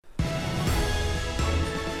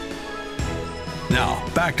Now,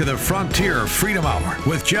 back to the Frontier Freedom Hour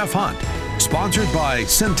with Jeff Hunt, sponsored by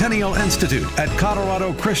Centennial Institute at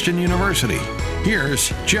Colorado Christian University.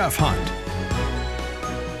 Here's Jeff Hunt.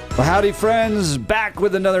 Well, howdy, friends. Back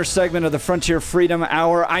with another segment of the Frontier Freedom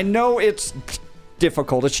Hour. I know it's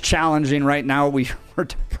difficult. It's challenging right now. We're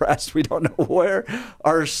depressed. We don't know where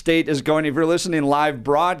our state is going. If you're listening live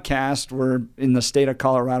broadcast, we're in the state of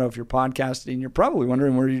Colorado. If you're podcasting, you're probably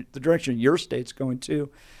wondering where the direction your state's going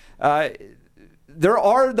to. There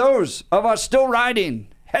are those of us still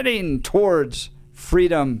heading towards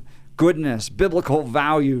freedom, goodness, biblical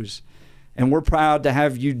values. And we're proud to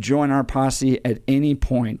have you join our posse at any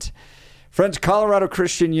point. Friends, Colorado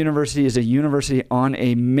Christian University is a university on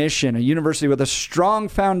a mission, a university with a strong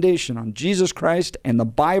foundation on Jesus Christ and the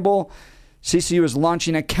Bible. CCU is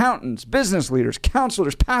launching accountants, business leaders,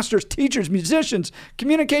 counselors, pastors, teachers, musicians,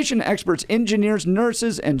 communication experts, engineers,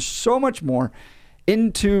 nurses, and so much more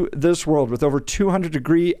into this world. With over 200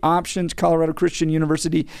 degree options, Colorado Christian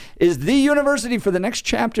University is the university for the next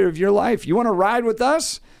chapter of your life. You want to ride with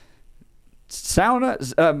us?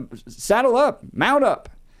 Saddle up, mount up.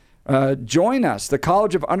 Join us. The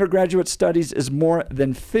College of Undergraduate Studies is more than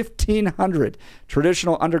 1,500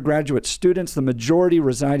 traditional undergraduate students, the majority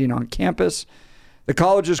residing on campus. The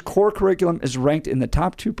college's core curriculum is ranked in the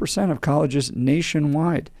top 2% of colleges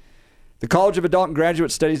nationwide. The College of Adult and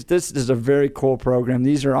Graduate Studies, this is a very cool program.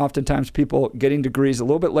 These are oftentimes people getting degrees a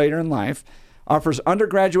little bit later in life. Offers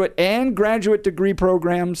undergraduate and graduate degree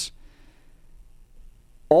programs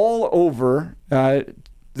all over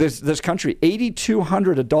this country.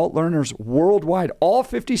 8,200 adult learners worldwide, all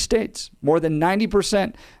 50 states. More than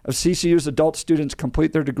 90% of CCU's adult students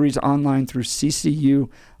complete their degrees online through CCU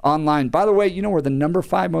Online. By the way, you know we're the number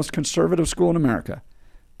 5 most conservative school in America,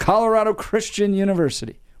 Colorado Christian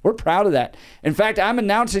University. We're proud of that. In fact, I'm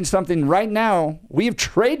announcing something right now. We have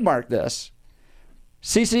trademarked this.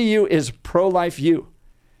 CCU is Pro-Life U.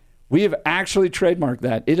 We have actually trademarked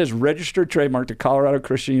that. It is registered trademark to Colorado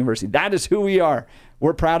Christian University. That is who we are.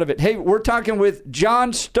 We're proud of it. Hey, we're talking with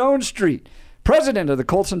John Stonestreet, president of the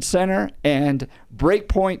Colson Center and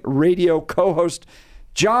Breakpoint Radio co-host.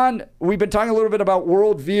 John, we've been talking a little bit about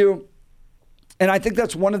worldview, and I think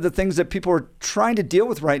that's one of the things that people are trying to deal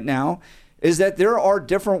with right now is that there are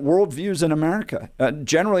different worldviews in America.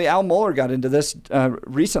 Generally, Al Mohler got into this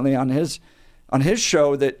recently on his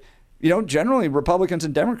show that, you know, generally Republicans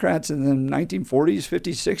and Democrats in the 1940s,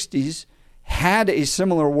 50s, 60s had a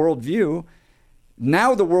similar worldview.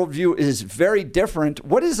 Now the worldview is very different.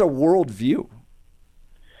 What is a worldview?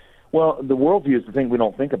 Well, the worldview is the thing we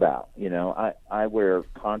don't think about. You know, I wear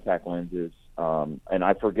contact lenses, and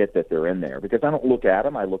I forget that they're in there because I don't look at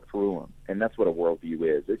them. I look through them, and that's what a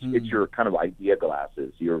worldview is. It's your kind of idea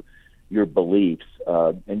glasses, your beliefs,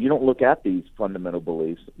 and you don't look at these fundamental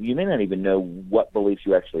beliefs. You may not even know what beliefs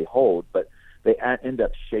you actually hold, but they end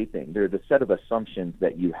up shaping. They're the set of assumptions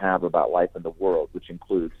that you have about life in the world, which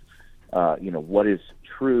includes, what is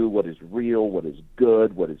true, what is real, what is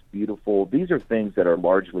good, what is beautiful. These are things that are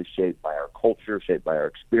largely shaped by our culture, shaped by our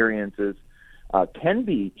experiences, can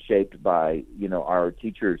be shaped by, our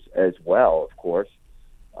teachers as well, of course.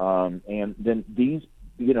 And then these,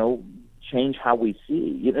 change how we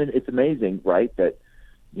see. It's amazing, right, that,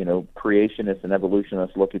 creationists and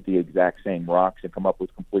evolutionists look at the exact same rocks and come up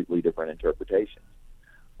with completely different interpretations.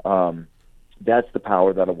 That's the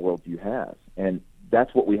power that a worldview has. And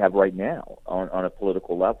that's what we have right now on a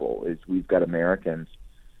political level, is we've got Americans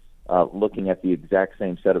looking at the exact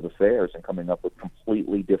same set of affairs and coming up with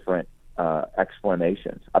completely different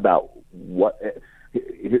explanations about what.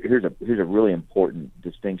 Here's a really important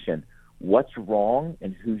distinction. What's wrong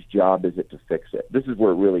and whose job is it to fix it? This is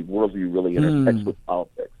where worldview really intersects with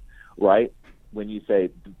politics, right? When you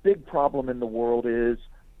say the big problem in the world is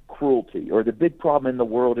cruelty, or the big problem in the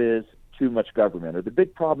world is too much government, or the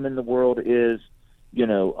big problem in the world is,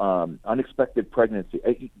 unexpected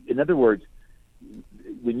pregnancy. In other words,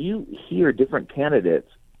 when you hear different candidates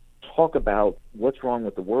talk about what's wrong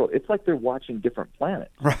with the world, it's like they're watching different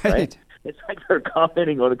planets, right? It's like they're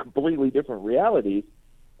commenting on a completely different realities.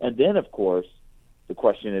 And then, of course, the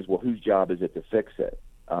question is, well, whose job is it to fix it?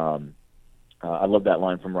 I love that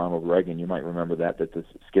line from Ronald Reagan. You might remember that the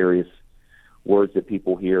scariest words that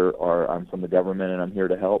people hear are, I'm from the government and I'm here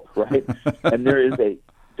to help, right? And there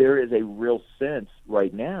is a real sense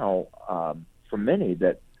right now for many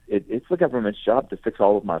that it's the government's job to fix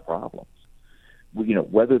all of my problems.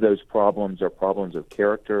 Whether those problems are problems of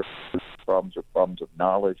character, problems are problems of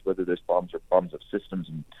knowledge, whether those problems are problems of systems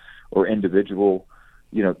or individual,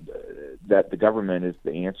 that the government is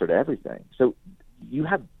the answer to everything. So you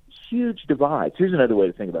have huge divides. Here's another way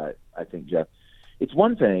to think about it, I think, Jeff, it's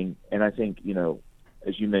one thing, and I think,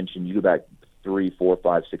 as you mentioned, you go back 3, 4,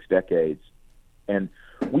 5, 6 decades, and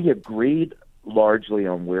we agreed largely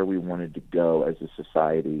on where we wanted to go as a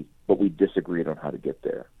society, but we disagreed on how to get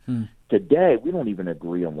there. Today, we don't even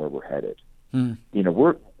agree on where we're headed.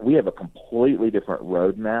 We have a completely different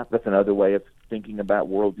roadmap. That's another way of thinking about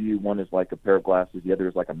worldview. One is like a pair of glasses, the other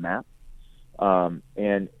is like a map.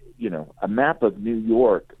 And a map of New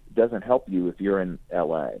York doesn't help you if you're in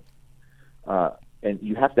L.A. And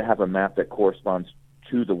you have to have a map that corresponds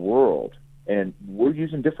to the world. And we're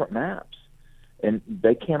using different maps, and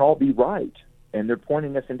they can't all be right, and they're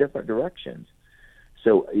pointing us in different directions.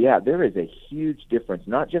 So, yeah, there is a huge difference,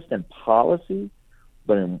 not just in policy,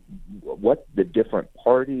 but in what the different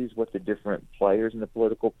parties, what the different players in the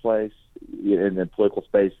political space,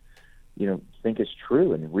 think is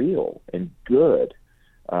true and real and good.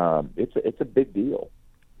 It's a big deal.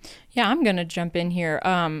 Yeah, I'm going to jump in here.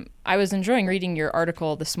 I was enjoying reading your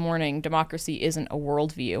article this morning, Democracy Isn't a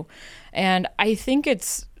Worldview. And I think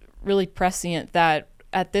it's really prescient that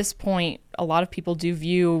at this point, a lot of people do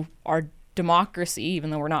view our democracy, even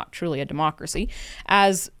though we're not truly a democracy,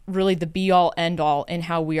 as really the be-all, end-all in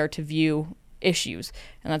how we are to view issues.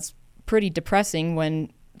 And that's pretty depressing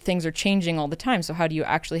when things are changing all the time. So how do you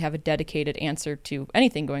actually have a dedicated answer to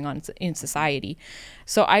anything going on in society?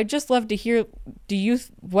 So I'd just love to hear,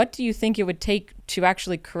 what do you think it would take to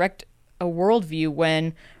actually correct a worldview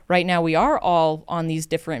when right now we are all on these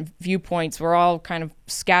different viewpoints? We're all kind of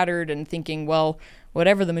scattered and thinking, well,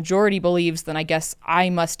 whatever the majority believes, then I guess I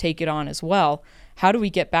must take it on as well. How do we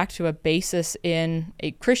get back to a basis in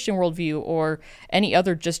a Christian worldview or any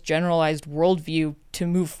other just generalized worldview to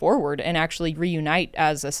move forward and actually reunite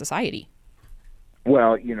as a society?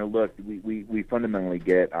 Well, look, we fundamentally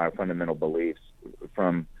get our fundamental beliefs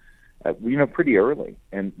from, pretty early.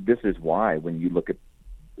 And this is why when you look at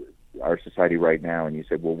our society right now and you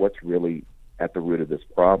say, well, what's really at the root of this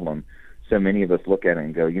problem? So many of us look at it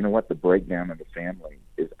and go, you know what, the breakdown of the family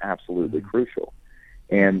is absolutely crucial.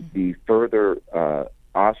 And the further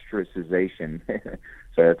ostracization,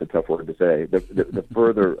 sorry, that's a tough word to say, the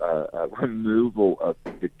further removal of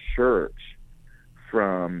the church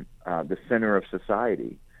from the center of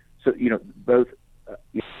society. So, both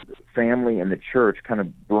family and the church kind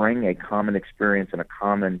of bring a common experience and a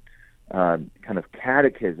common kind of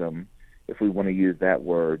catechism, if we want to use that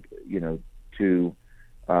word, to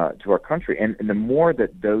our country. And the more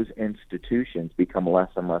that those institutions become less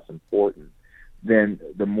and less important, then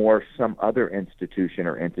the more some other institution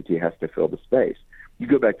or entity has to fill the space. You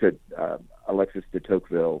go back to Alexis de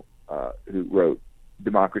Tocqueville, who wrote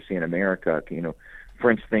Democracy in America.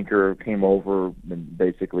 French thinker, came over and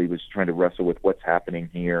basically was trying to wrestle with what's happening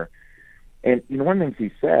here. And one of the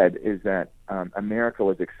things he said is that America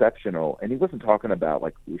was exceptional, and he wasn't talking about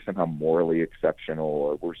like we're somehow morally exceptional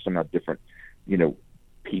or we're somehow different,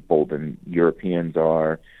 people than Europeans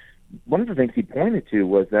are. One of the things he pointed to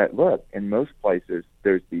was that, look, in most places,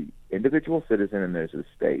 there's the individual citizen and there's the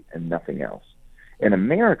state and nothing else. In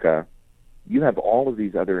America, you have all of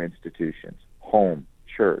these other institutions, home,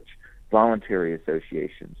 church, voluntary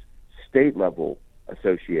associations, state-level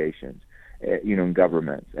associations, and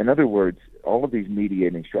governments. In other words, all of these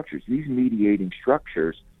mediating structures. These mediating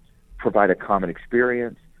structures provide a common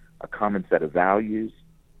experience, a common set of values,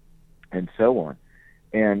 and so on.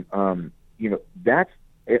 And, that's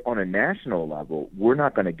on a national level. We're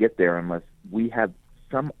not going to get there unless we have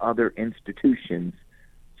some other institutions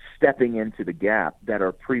stepping into the gap that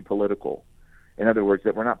are pre-political. In other words,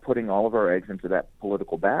 that we're not putting all of our eggs into that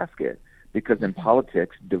political basket, because in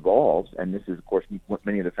politics devolves, and this is, of course, what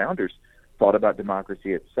many of the founders thought about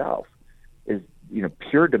democracy itself, is,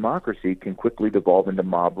 pure democracy can quickly devolve into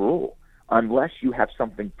mob rule unless you have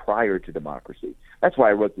something prior to democracy. That's why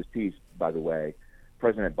I wrote this piece, by the way.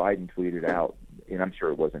 President Biden tweeted out, and I'm sure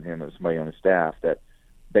it wasn't him, it was somebody on his staff, that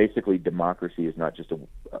basically democracy is not just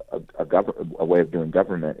a way of doing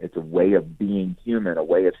government, it's a way of being human, a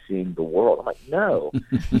way of seeing the world. I'm like, no,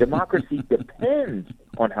 democracy depends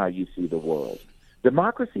on how you see the world.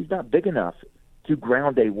 Democracy is not big enough to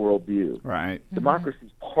ground a worldview. Right. Democracy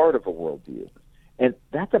is part of a worldview. And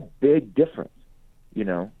that's a big difference,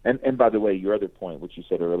 And by the way, your other point, which you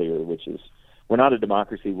said earlier, which is, we're not a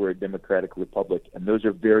democracy, we're a democratic republic, and those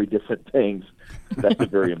are very different things. That's a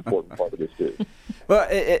very important part of this, too. Well,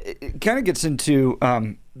 it kind of gets into,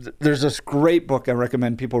 there's this great book I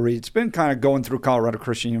recommend people read. It's been kind of going through Colorado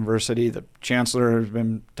Christian University. The chancellor has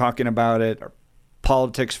been talking about it. Our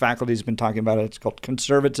politics faculty has been talking about it. It's called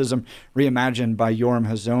Conservatism Reimagined by Yoram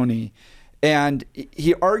Hazony. And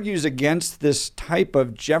he argues against this type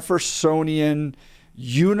of Jeffersonian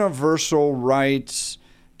universal rights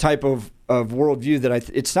type of worldview that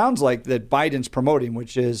it sounds like that Biden's promoting,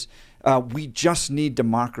 which is we just need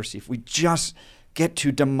democracy. If we just get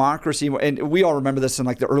to democracy, and we all remember this in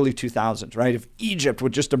like the early 2000s, right? If Egypt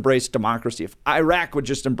would just embrace democracy, if Iraq would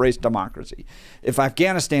just embrace democracy, if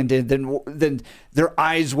Afghanistan did, then their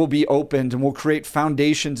eyes will be opened, and we'll create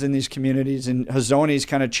foundations in these communities. And Hazoni's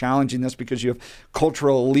kind of challenging this because you have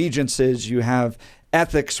cultural allegiances, you have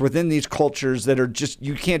ethics within these cultures that are just,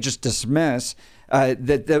 you can't just dismiss.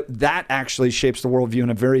 That actually shapes the worldview in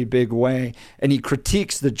a very big way. And he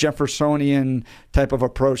critiques the Jeffersonian type of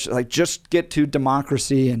approach, like just get to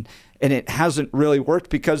democracy. And it hasn't really worked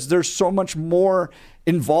because there's so much more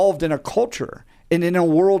involved in a culture and in a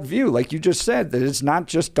worldview. Like you just said, that it's not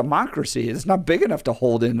just democracy. It's not big enough to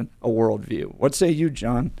hold in a worldview. What say you,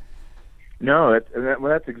 John? No,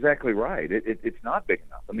 that's exactly right. It's not big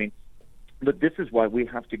enough. I mean, but this is why we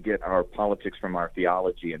have to get our politics from our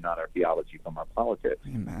theology and not our theology from our politics.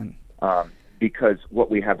 Amen. Because what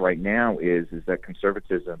we have right now is that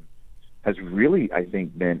conservatism has really, I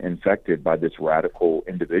think, been infected by this radical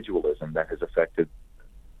individualism that has affected,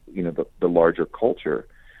 the larger culture.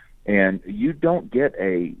 And you don't get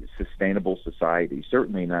a sustainable society,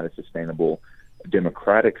 certainly not a sustainable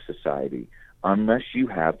democratic society, unless you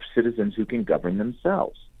have citizens who can govern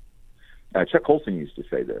themselves. Chuck Colson used to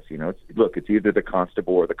say this, it's either the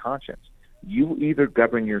constable or the conscience. You either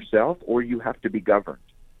govern yourself or you have to be governed.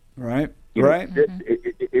 Right, right.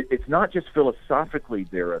 It's not just philosophically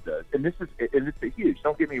there are those, and it's huge,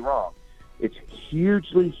 don't get me wrong. It's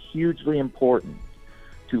hugely, hugely important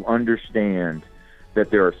to understand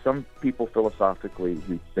that there are some people philosophically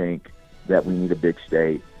who think that we need a big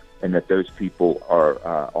state, and that those people are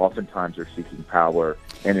oftentimes are seeking power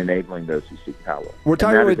and enabling those who seek power. We're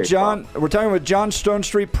talking with John. We're talking with John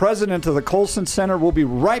Stonestreet, president of the Colson Center. We'll be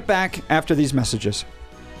right back after these messages.